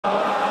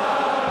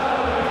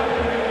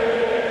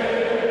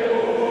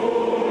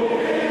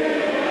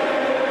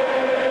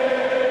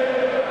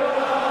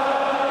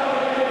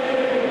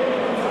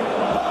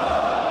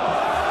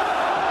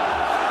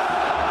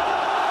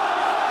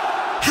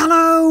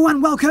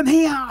and welcome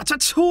here to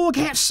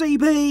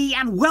TalkFCB,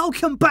 and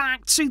welcome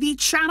back to the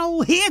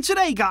channel. Here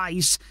today,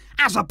 guys,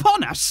 as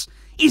upon us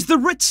is the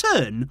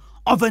return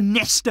of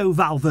Ernesto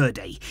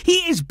Valverde.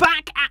 He is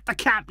back at the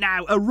Camp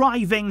Nou,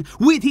 arriving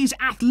with his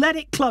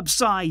athletic club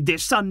side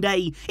this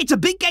Sunday. It's a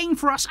big game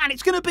for us, and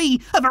it's going to be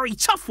a very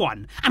tough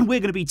one. And we're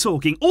going to be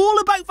talking all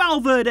about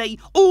Valverde,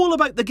 all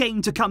about the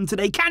game to come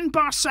today. Can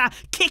Barça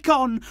kick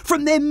on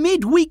from their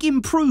midweek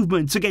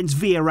improvements against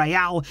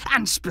Villarreal?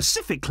 And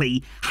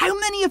specifically, how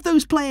many of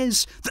those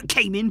players that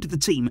came into the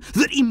team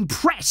that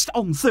impressed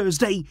on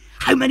Thursday,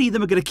 how many of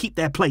them are going to keep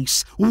their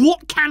place?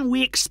 What can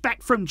we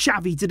expect from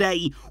Xavi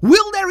today?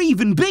 Will there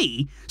even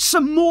be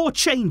some more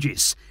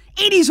changes?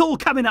 It is all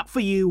coming up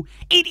for you.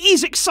 It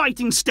is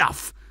exciting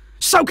stuff.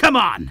 So come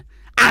on,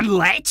 and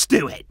let's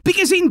do it.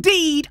 Because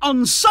indeed,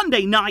 on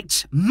Sunday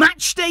night,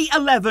 match day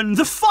 11,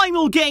 the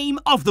final game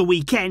of the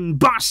weekend,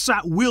 Barça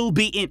will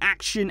be in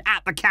action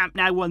at the Camp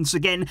Nou once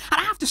again. And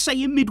I have to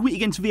say, in midweek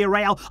against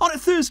Villarreal, on a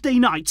Thursday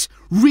night,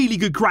 really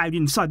good crowd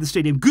inside the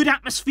stadium. Good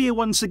atmosphere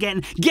once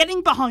again,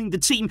 getting behind the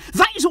team.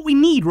 That is what we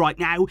need right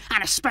now,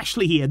 and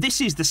especially here.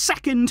 This is the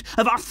second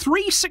of our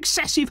 3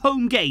 successive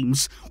home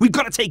games. We've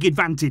got to take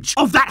advantage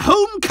of that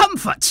home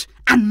comfort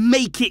and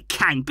make it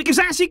count. Because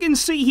as you can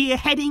see here,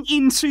 heading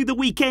into the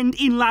weekend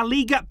in La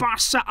Liga,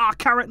 Barça are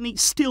currently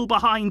still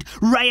behind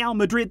Real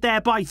Madrid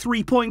there by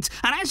 3 points.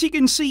 And as you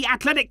can see,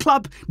 Athletic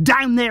Club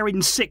down there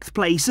in 6th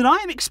place. And I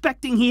am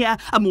expecting here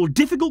a more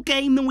difficult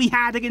game than we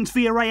had against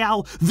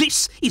Villarreal.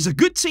 This is a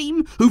good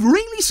team who've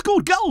really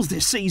scored goals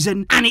this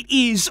season, and it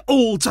is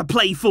all to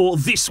play for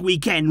this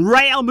weekend.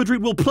 Real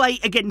Madrid will play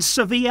against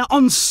Sevilla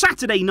on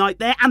Saturday night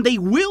there, and they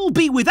will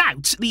be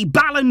without the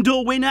Ballon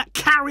d'Or winner,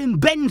 Karim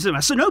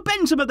Benzema. So no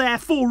Benzema there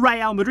for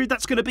Real Madrid.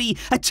 That's going to be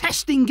a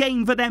testing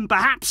game for them,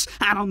 perhaps.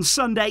 And on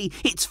Sunday,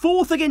 it's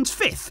 4th against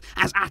 5th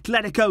as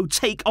Atletico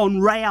take on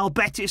Real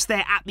Betis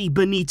there at the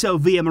Benito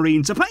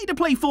Villamarín. So plenty to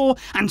play for,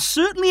 and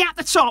certainly at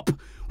the top,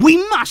 we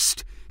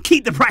must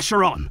keep the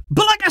pressure on.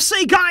 But like I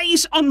say,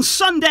 guys, on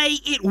Sunday,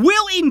 it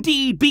will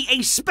indeed be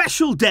a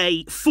special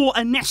day for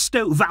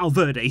Ernesto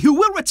Valverde, who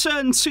will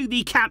return to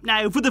the Camp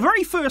Nou for the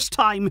very first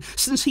time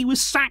since he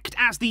was sacked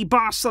as the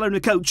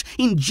Barcelona coach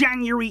in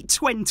January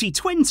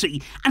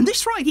 2020. And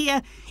this right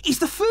here is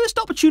the first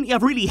opportunity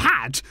I've really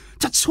had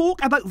to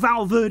talk about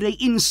Valverde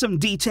in some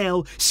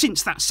detail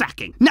since that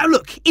sacking. Now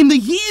look, in the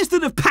years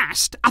that have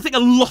passed, I think a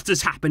lot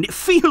has happened. It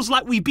feels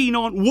like we've been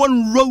on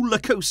one roller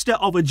coaster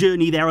of a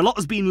journey there. A lot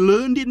has been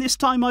learned in this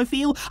time, I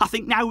feel. I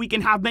think now we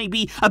can have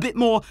maybe a bit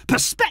more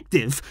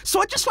perspective.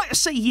 So I'd just like to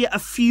say here a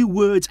few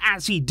words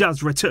as he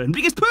does return,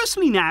 because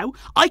personally now,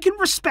 I can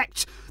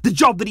respect the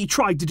job that he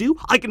tried to do.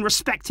 I can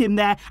respect him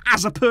there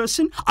as a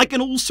person. I can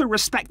also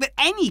respect that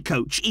any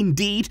coach,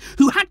 indeed,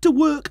 who had to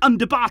work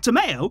under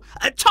Bartomeu,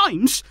 at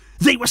times,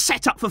 they were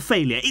set up for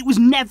failure. It was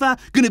never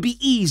going to be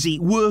easy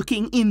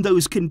working in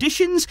those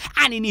conditions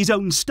and in his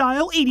own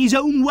style, in his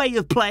own way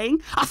of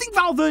playing. I think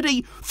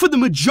Valverde, for the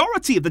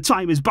majority of the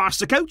time as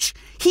Barca coach,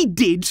 he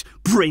did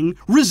bring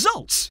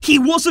results. He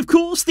was, of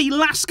course, the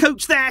last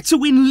coach there to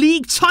win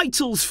league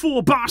titles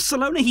for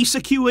Barcelona. He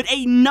secured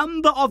a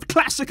number of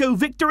Clásico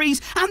victories,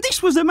 and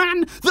this was a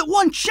man that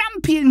won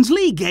Champions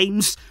League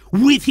games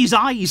with his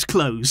eyes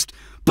closed.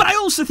 But I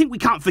also think we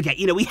can't forget,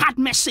 we had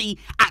Messi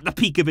at the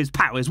peak of his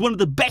powers, one of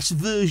the best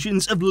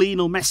versions of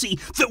Lionel Messi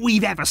that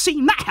we've ever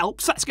seen. That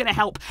helps. That's going to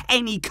help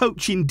any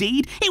coach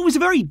indeed. It was a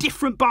very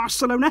different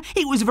Barcelona.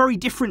 It was a very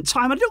different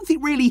time. I don't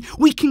think really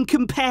we can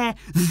compare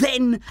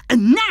then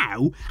and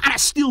now, and I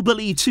still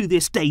believe to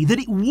this day that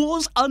it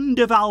was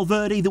under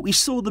Valverde that we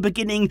saw the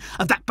beginning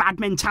of that bad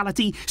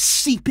mentality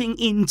seeping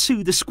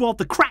into the squad.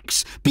 The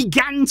cracks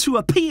began to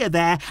appear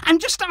there,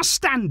 and just our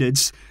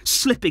standards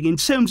slipping in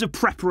terms of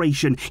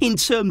preparation, in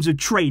terms of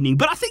training.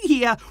 But I think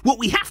here what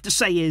we have to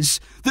say is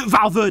that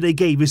Valverde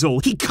gave his all.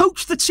 He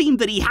coached the team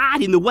that he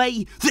had in the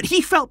way that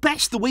he felt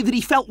best, the way that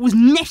he felt was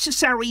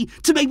necessary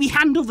to maybe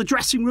handle the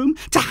dressing room,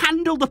 to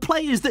handle the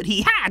players that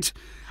he had.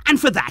 And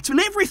for that and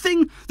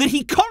everything that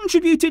he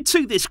contributed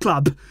to this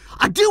club,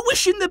 I do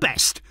wish him the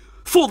best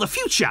for the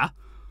future,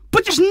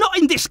 but just not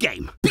in this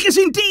game. Because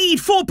indeed,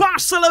 for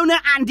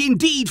Barcelona and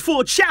indeed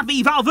for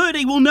Xavi,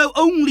 Valverde will know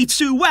only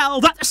too well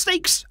that the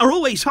stakes are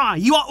always high.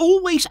 You are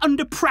always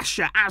under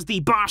pressure as the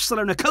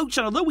Barcelona coach,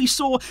 and although we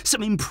saw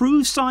some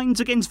improved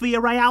signs against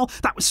Villarreal,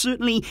 that was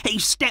certainly a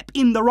step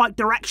in the right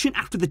direction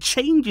after the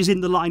changes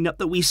in the lineup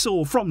that we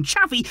saw from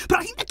Xavi. But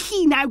I think the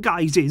key now,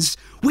 guys, is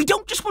we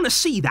don't just want to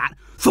see that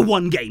for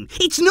one game.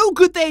 It's no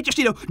good there just,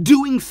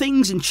 doing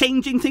things and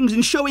changing things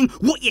and showing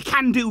what you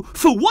can do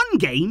for one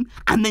game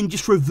and then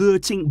just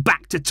reverting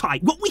back to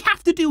type. What we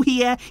have to do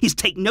here is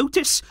take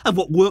notice of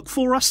what worked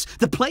for us,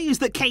 the players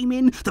that came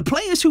in, the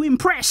players who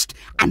impressed,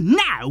 and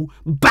now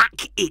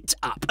back it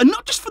up. And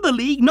not just for the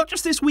league, not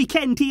just this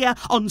weekend here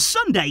on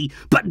Sunday,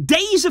 but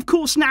days, of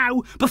course,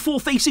 now before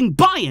facing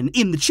Bayern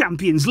in the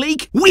Champions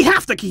League. We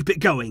have to keep it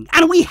going,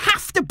 and we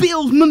have to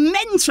build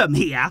momentum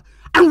here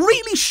and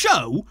really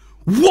show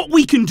what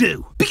we can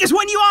do. Because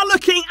when you are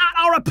looking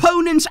at our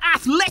opponent,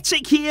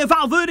 Athletic here,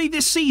 Valverde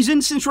this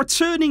season, since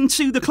returning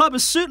to the club,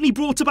 has certainly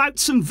brought about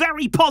some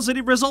very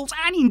positive results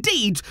and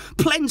indeed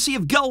plenty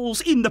of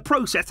goals in the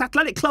process.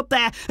 Athletic Club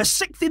there are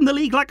 6th in the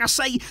league, like I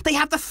say. They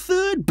have the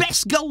 3rd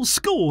best goals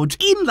scored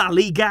in La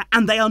Liga,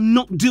 and they are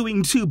not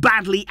doing too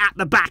badly at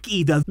the back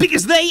either.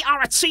 Because they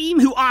are a team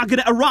who are going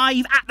to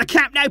arrive at the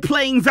Camp Nou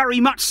playing very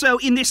much so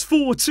in this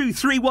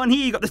 4-2-3-1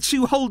 here. You've got the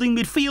 2 holding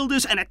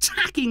midfielders, an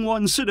attacking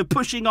one sort of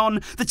pushing on,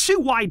 the 2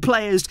 wide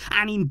players,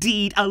 and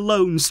indeed a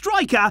lone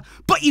striker.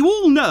 But you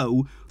all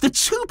know the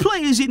 2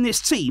 players in this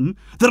team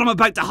that I'm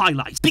about to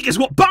highlight. Because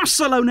what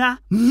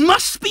Barcelona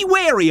must be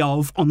wary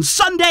of on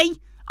Sunday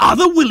are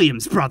the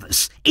Williams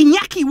brothers.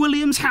 Iñaki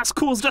Williams has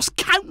caused us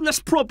countless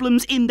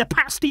problems in the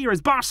past year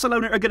as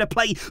Barcelona are going to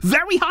play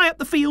very high up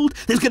the field.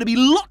 There's going to be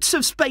lots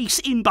of space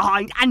in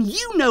behind, and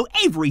you know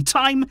every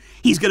time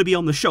he's going to be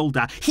on the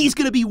shoulder. He's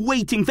going to be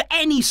waiting for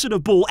any sort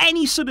of ball,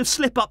 any sort of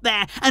slip up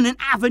there, and an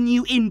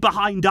avenue in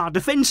behind our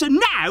defence.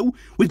 And now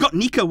we've got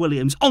Nico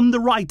Williams on the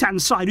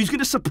right-hand side who's going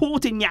to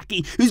support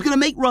Iñaki, who's going to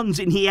make runs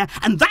in here.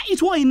 And that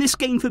is why in this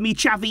game for me,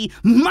 Xavi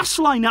must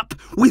line up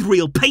with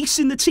real pace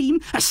in the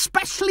team,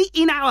 especially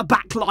in our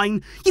back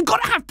line. You've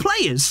got to have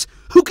players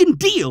who can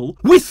deal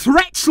with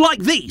threats like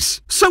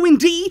these. So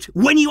indeed,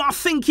 when you are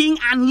thinking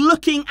and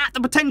looking at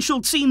the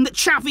potential team that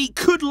Xavi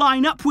could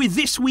line up with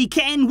this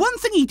weekend, one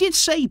thing he did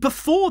say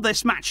before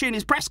this match in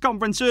his press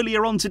conference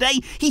earlier on today,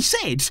 he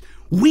said,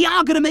 we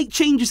are going to make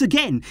changes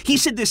again. He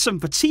said there's some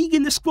fatigue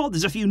in the squad,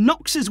 there's a few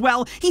knocks as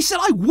well. He said,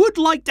 I would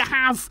like to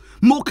have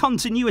more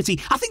continuity.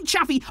 I think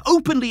Xavi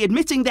openly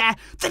admitting there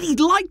that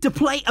he'd like to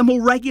play a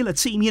more regular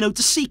team, you know,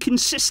 to see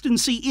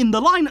consistency in the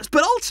lineups.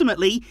 But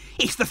ultimately,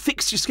 it's the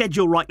fixture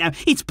schedule right now.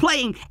 It's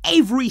playing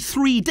every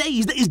 3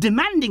 days that is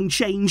demanding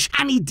change.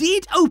 And he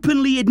did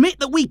openly admit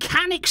that we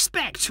can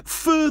expect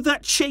further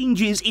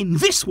changes in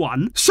this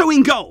one. So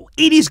in goal,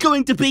 it is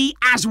going to be,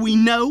 as we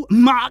know,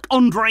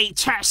 Marc-Andre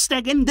ter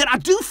Stegen. That I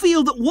do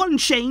feel that one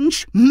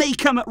change may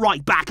come at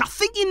right back. I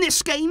think in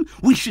this game,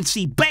 we should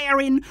see Bayer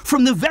in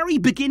from the very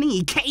beginning.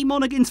 He came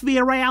on against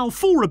Villarreal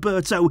for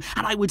Roberto,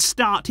 and I would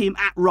start him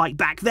at right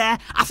back there.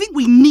 I think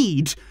we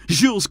need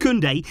Jules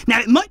Koundé.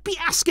 Now, it might be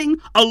asking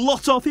a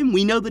lot of him.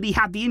 We know that he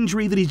had the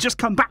injury that he's just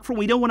come back from.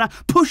 We don't want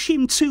to push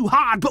him too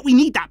hard, but we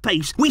need that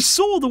pace. We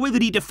saw the way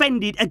that he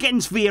defended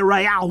against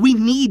Villarreal. We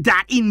need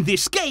that in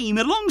this game.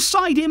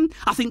 Alongside him,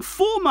 I think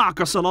for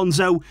Marcos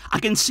Alonso, I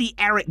can see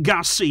Eric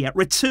Garcia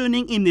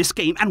returning in this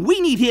game, and we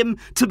need him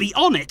to be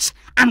on it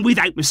and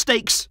without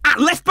mistakes. At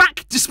left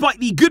back, despite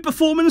the good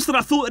performance that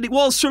I thought that it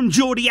was from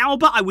Jordi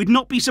Alba, I would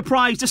not be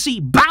surprised to see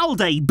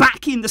Balde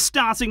back in the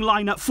starting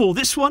lineup for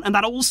this one, and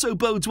that also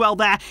bodes well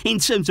there in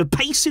terms of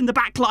pace in the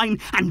back line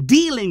and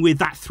dealing with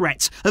that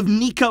threat of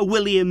Nico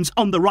Williams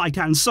on the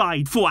right-hand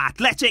side for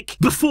Athletic.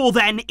 Before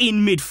then,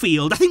 in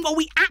midfield, I think what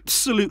we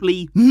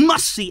absolutely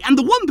must see, and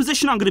the one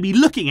position I'm going to be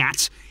looking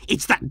at,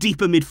 it's that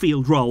deeper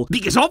midfield role.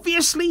 Because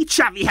obviously,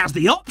 Xavi has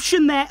the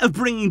option there of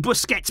bringing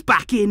Busquets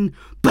back in,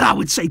 but I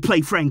would say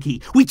play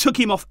Frankie. We took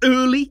him off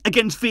early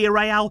against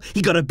Villarreal.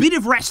 He got a bit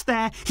of rest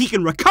there. He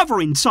can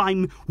recover in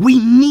time. We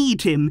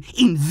need him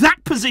in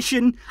that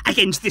position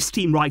against this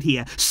team right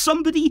here.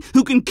 Somebody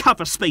who can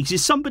cover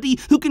spaces, somebody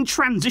who can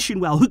transition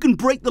well, who can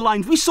break the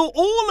lines. We saw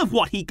all of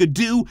what he could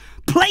do.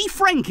 Play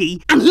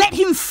Frankie and let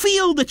him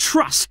feel the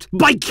trust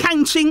by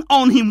counting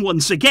on him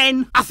once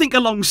again. I think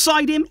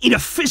alongside him, in a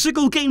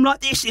physical game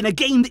like this, in a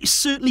game that is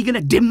certainly going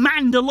to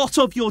demand a lot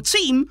of your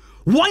team,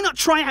 why not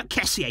try out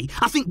Kessié?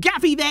 I think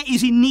Gavi there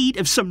is in need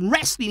of some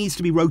rest. He needs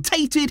to be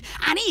rotated.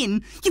 And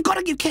you've got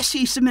to give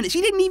Kessié some minutes.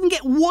 He didn't even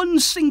get one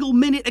single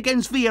minute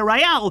against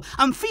Villarreal.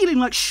 I'm feeling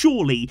like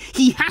surely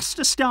he has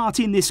to start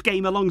in this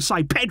game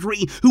alongside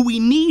Pedri, who we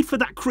need for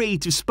that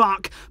creative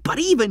spark. But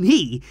even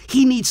he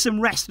needs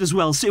some rest as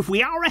well. So if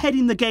we are ahead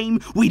in the game,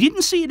 we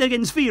didn't see it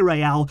against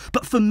Villarreal,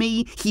 but for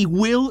me, he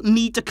will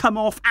need to come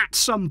off at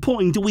some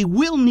point. We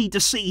will need to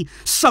see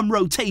some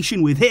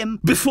rotation with him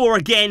before,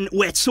 again,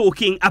 we're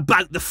talking about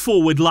the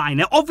forward line.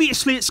 Now,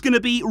 obviously, it's going to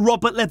be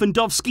Robert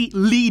Lewandowski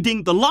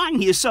leading the line.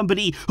 He is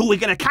somebody who we're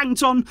going to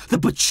count on, the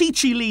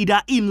Pichichi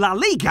leader in La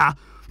Liga.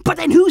 But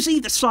then who's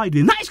either side of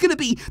him? That is going to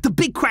be the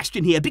big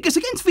question here, because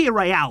against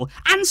Villarreal,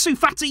 Ansu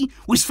Fati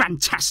was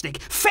fantastic.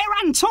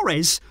 Ferran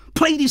Torres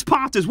played his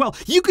part as well.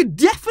 You could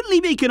definitely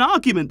make an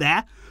argument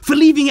there for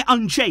leaving it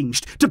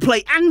unchanged, to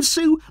play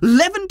Ansu,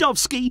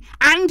 Lewandowski,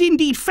 and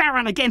indeed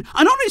Ferran again.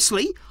 And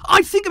honestly,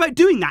 I'd think about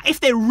doing that. If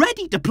they're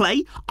ready to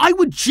play, I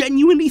would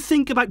genuinely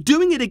think about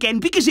doing it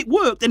again, because it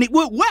worked, and it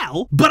worked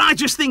well. But I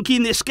just think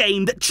in this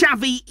game that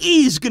Xavi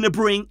is going to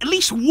bring at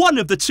least one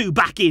of the two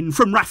back in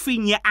from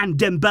Rafinha and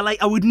Dembele.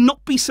 I would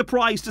not be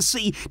surprised to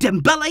see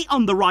Dembele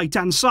on the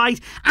right-hand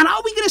side. And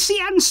are we going to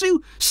see Ansu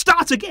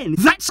start again?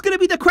 That's going to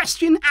be the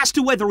question as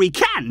to whether he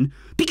can,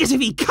 because if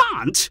he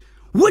can't,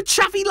 would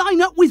Xavi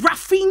line up with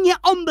Rafinha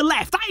on the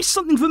left? That is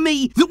something for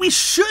me that we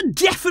should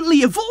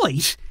definitely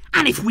avoid.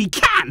 And if we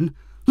can,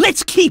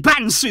 let's keep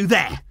Ansu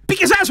there.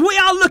 Because as we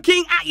are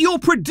looking at your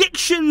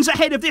predictions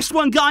ahead of this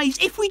one, guys,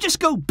 if we just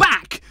go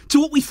back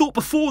to what we thought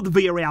before the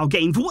Villarreal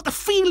game, for what the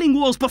feeling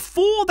was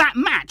before that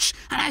match,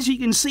 and as you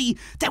can see,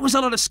 there was a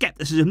lot of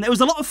scepticism, there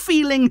was a lot of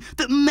feeling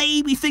that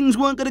maybe things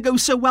weren't going to go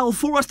so well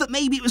for us, that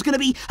maybe it was going to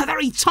be a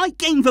very tight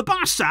game for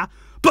Barca,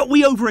 but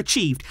we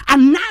overachieved.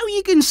 And now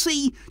you can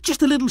see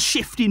just a little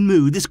shift in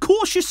mood. There's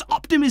cautious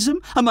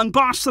optimism among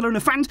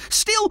Barcelona fans,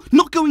 still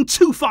not going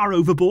too far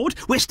overboard.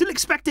 We're still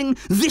expecting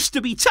this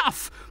to be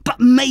tough, but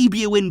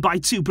maybe a win by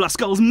 2+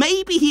 goals.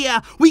 Maybe here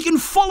we can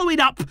follow it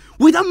up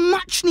with a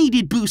much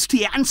needed boost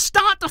here and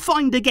start to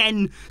find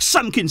again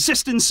some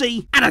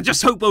consistency. And I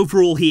just hope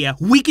overall here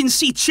we can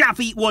see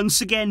Xavi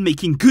once again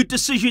making good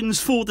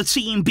decisions for the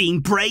team, being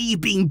brave,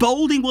 being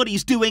bold in what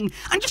he's doing,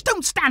 and just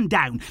don't stand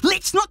down.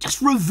 Let's not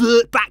just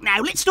revert back now.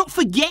 Let's not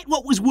forget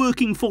what was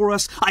working for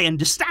us. I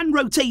understand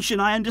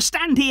rotation. I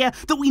understand here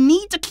that we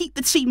need to keep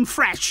the team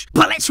fresh.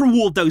 But let's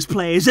reward those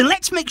players and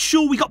let's make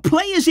sure we got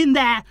players in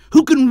there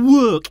who can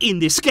work in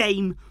this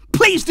game.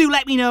 Please do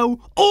let me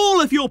know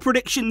all of your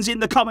predictions in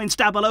the comments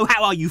down below.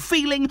 How are you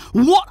feeling?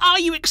 What are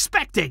you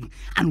expecting?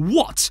 And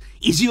what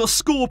is your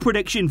score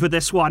prediction for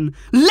this one?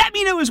 Let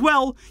me know as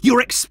well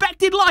your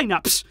expected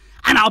lineups.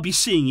 And I'll be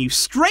seeing you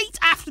straight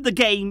after the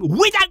game,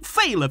 without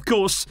fail, of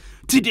course,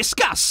 to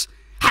discuss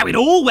how it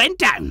all went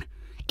down.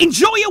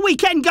 Enjoy your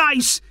weekend,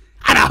 guys,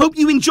 and I hope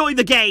you enjoy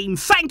the game.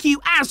 Thank you,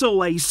 as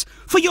always,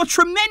 for your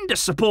tremendous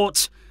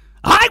support.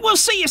 I will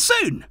see you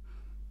soon.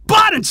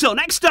 But until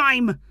next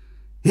time,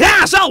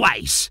 as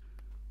always,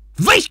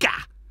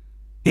 Visca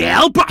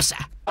el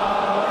Barça.